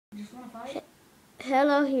just want to fight?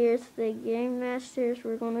 Hello, here's the Game Masters.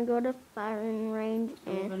 We're gonna go to firing range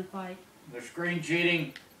We're and gonna fight. They're screen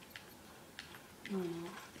cheating. No, we're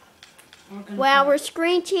not. We're well, fight. we're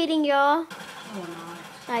screen cheating, y'all. No, we're not.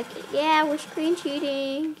 Like, yeah, we're screen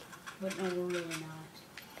cheating. But no, we're really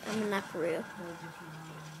not. I mean, not for real. We're just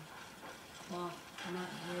not. Well, we're not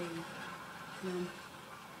very.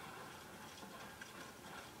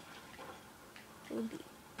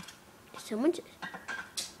 Someone just.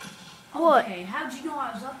 What? Okay, how'd you know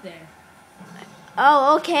I was up there?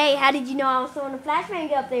 Oh, okay. How did you know I was throwing a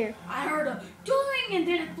flashbang up there? I heard a doing and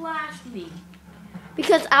then it flashed me.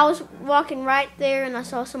 Because I was walking right there and I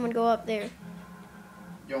saw someone go up there.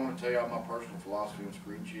 Y'all want to tell y'all my personal philosophy on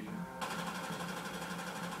screen cheating?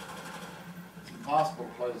 It's impossible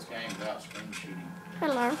to play this game without screen cheating.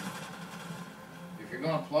 Hello. If you're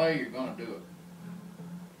going to play, you're going to do it.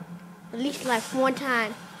 At least like one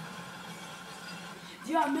time.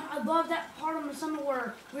 Dude, I love that part on the summer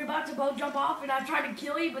where we were about to both jump off and I tried to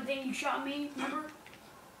kill you, but then you shot me. Remember?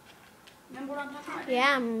 Remember what I'm talking about?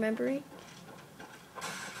 Yeah, I'm remembering.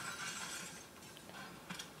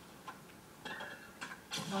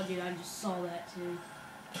 Oh, dude, I just saw that too.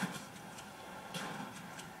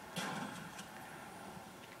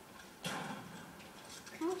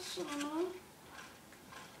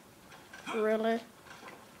 Really?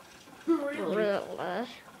 Really? Really?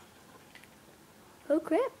 Oh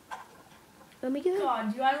crap. Let me go.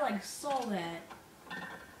 God, dude, I like saw that.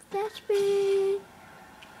 That's big.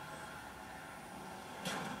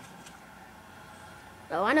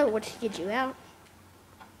 Oh, I know what to get you out.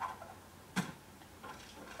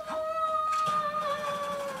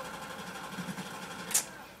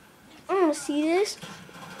 I want to see this.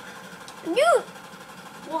 You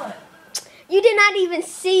What? did not even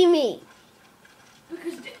see me.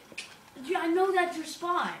 Because, dude, I know that's your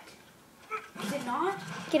spot. Is it not?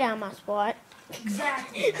 Get out of my spot.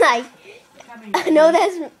 Exactly. Like, I know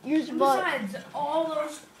that's your spot. Besides, all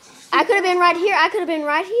those... I could have been right here. I could have been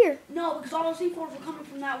right here. No, because all those C4s were coming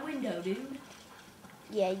from that window, dude.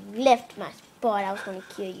 Yeah, you left my spot. I was going to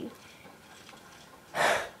kill you.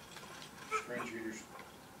 Screen cheaters.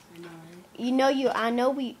 I know, right? You know you. I know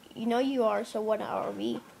we. You know you are. So what are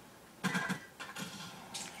we?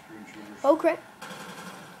 Screen cheaters. Oh crap!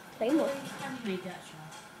 Claymore. How did you make that shot?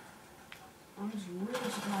 I'm just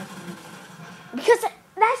really surprised you made that. Because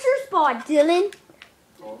that's your spot, Dylan.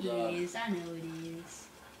 Oh, God. Yes, I know it is.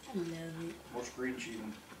 I love it. More screen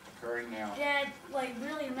cheating occurring now. Dad, like,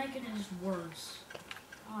 really making it just worse.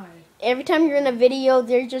 Why? Every time you're in a video,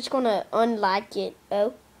 they're just gonna unlike it.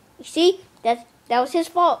 Oh, you see? That was his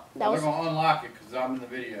fault. That Well, was. they're going to unlock it because I'm in the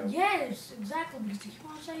video. Yes, exactly, because you keep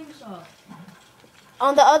on saying stuff.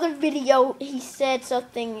 On the other video, he said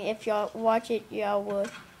something. If y'all watch it, y'all will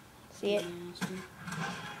see it. Nasty.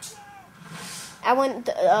 I went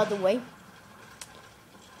the other way.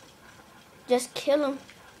 Just kill him.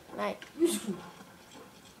 Like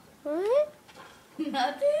what?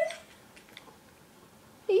 Nothing?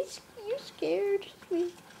 You scared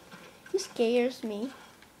me. He scares me.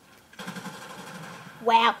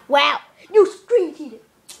 Wow, wow. You screen cheated.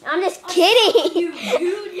 I'm just kidding. You,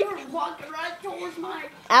 dude, you were walking right towards my...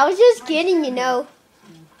 I was just kidding, you know.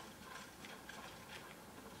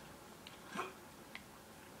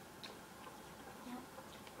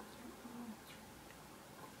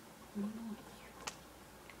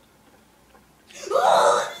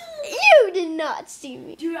 You did not see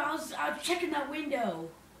me. Dude, I was checking that window.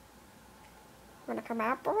 Wanna come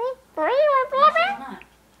out for me? Why not?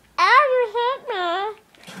 Ow, you hit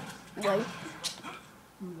me. Wait.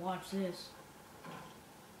 Watch this.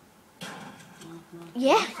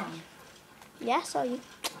 Yeah. Yeah, I saw you.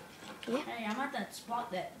 Yeah. Hey, I'm at that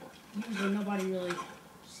spot that usually nobody really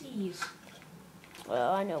sees.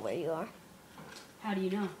 Well, I know where you are. How do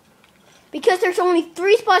you know? Because there's only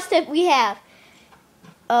 3 spots that we have.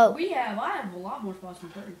 Oh, I have a lot more spots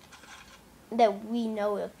than 30. that we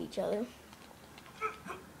know of each other.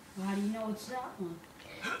 Well, how do you know it's that one?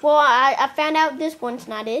 Well, I found out this one's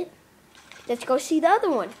not it. Let's go see the other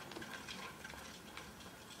one.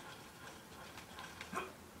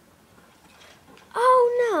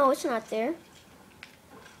 Oh, no, it's not there.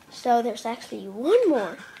 So there's actually one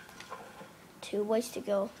more. 2 ways to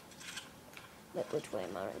go. But which way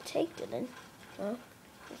am I going to take, Dylan? Huh?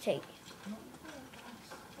 Take. I'm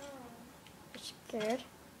scared.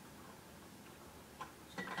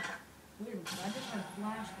 Weird, I just had a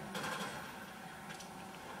flashback.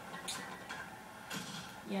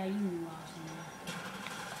 Yeah, you knew I was in there.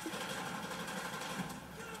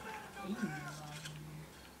 Yeah, you knew I was in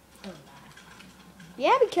there. Don't lie.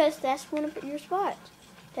 Yeah, because that's one of your spots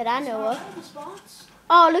that I know It's not of. all the spots.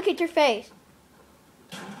 Oh, look at your face.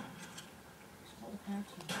 It's called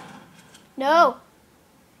Apache. No.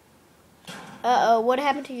 Uh-oh, what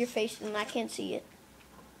happened to your face? And I can't see it.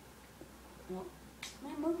 Well,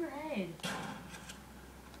 man, move your head.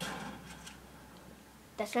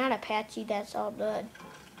 That's not Apache, that's all blood.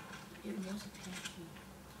 It was Apache.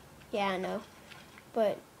 Yeah, I know.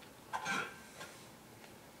 But,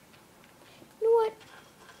 you know what?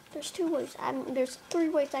 There's 2 ways. There's 3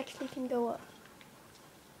 ways actually can go up.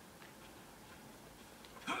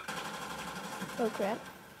 Oh, crap.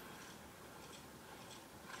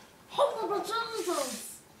 Hold on,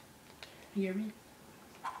 Jesus! You hear me?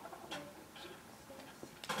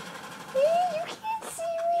 You can't see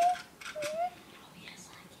me. Oh, yes,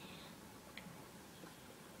 I can.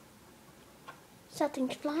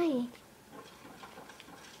 Something's flying.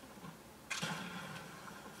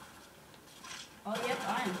 Oh, yep,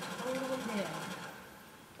 I am totally dead.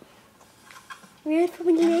 Where's from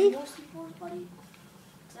the Any lake? more C4s, buddy?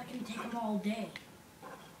 'Cause I can take them all day.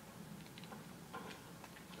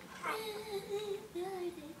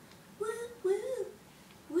 Woo, woo,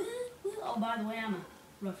 woo, woo. Oh, by the way, I'm a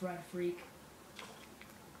Rough Rider freak.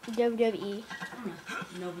 WWE. I'm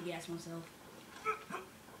gonna Nova gas myself.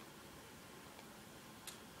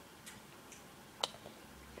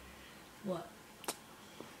 What?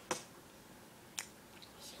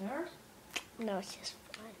 Stairs? No, it's just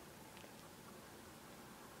fun.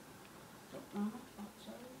 Oh,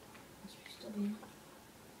 sorry. Must be still being.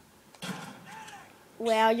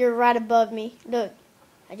 Well, you're right above me. Look,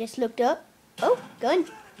 I just looked up. Oh, gun.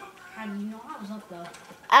 How do you know I was up though?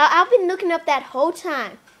 I've been looking up that whole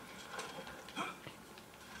time.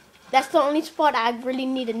 That's the only spot I really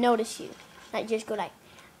need to notice you. Like, just go like,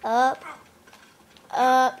 up,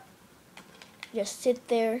 up. Just sit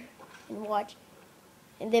there and watch.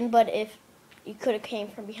 And then, but if you could have came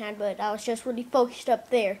from behind, but I was just really focused up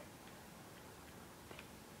there.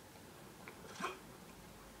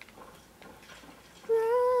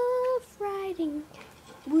 Rough riding.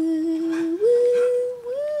 Woo, woo,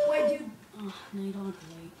 woo. Wait, dude. Oh, no, you don't have to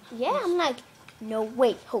wait. Yeah, I'm like, no,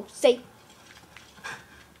 wait, Jose.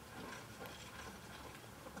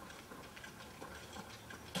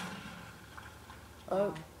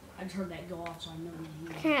 Oh, I just heard that go off, so I know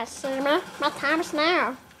he's here. can't see me. My time is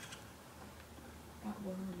now. Not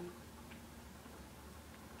worried.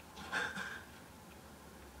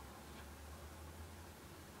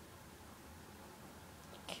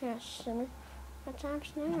 Can't see me. My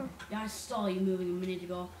time's now. Yeah, I saw you moving a minute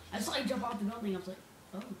ago. I saw you jump off the building. I was like,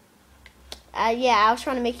 oh. Yeah, I was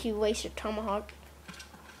trying to make you waste your tomahawk.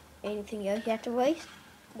 Anything else you have to waste?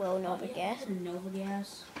 Well, Nova gas. Nova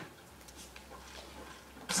gas.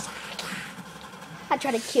 I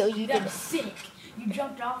tried to kill you. You got sick. You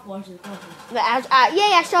jumped off watching the cover. But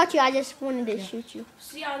yeah, I shot you. I just wanted to shoot you.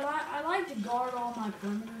 See, I like to guard all my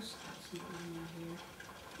perimeters. See if I'm in here.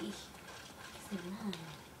 Eesh. It's alive.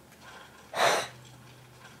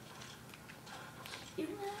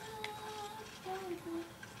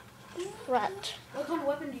 Right. What kind of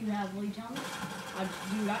weapon do you have? Will you tell me?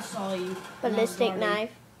 Dude, I saw you. Ballistic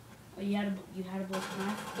knife. Oh, you had a ballistic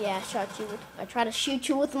knife? Yeah, I shot you with. I tried to shoot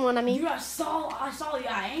you with one. I mean. Dude, I saw you.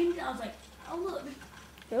 I aimed. I was like, oh look.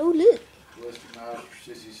 Oh look. Ballistic knives for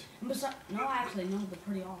sissies. No, actually, no, they're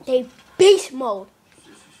pretty awesome. They beast mode.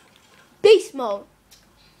 Sissies. Beast mode.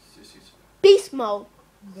 Sissies. Beast mode.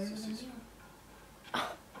 Better than you. Sorry,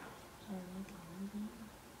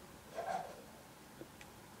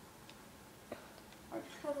 I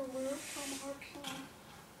just got a little tomahawk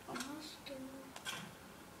on my skin.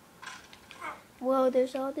 Whoa,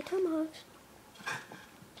 there's all the tomahawks.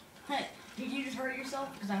 Hey, did you just hurt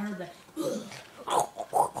yourself? Because I heard that.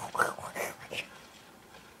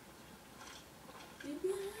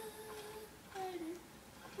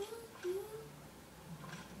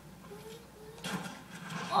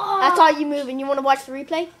 I saw you moving. You want to watch the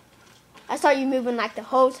replay? I saw you moving like the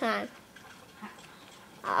whole time.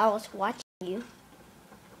 I was watching you.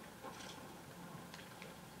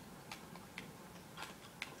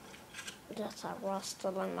 That's a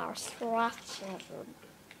rustle in our scratch.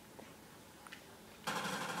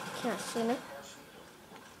 Can't see me.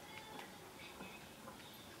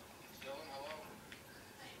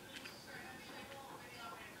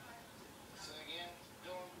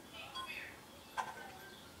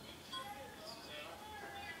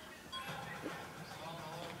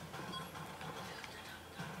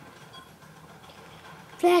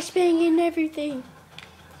 Flashbang and everything.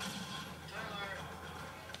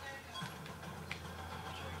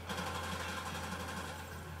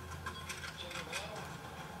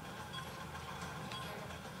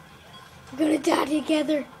 We're gonna die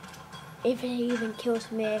together. If it even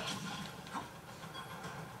kills me.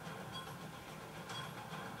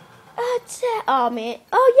 That's it. Oh man.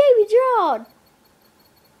 Oh yay, we drawed.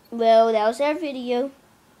 Well, that was our video.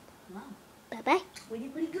 Wow. Bye bye. We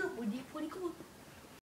did pretty good. We did pretty good.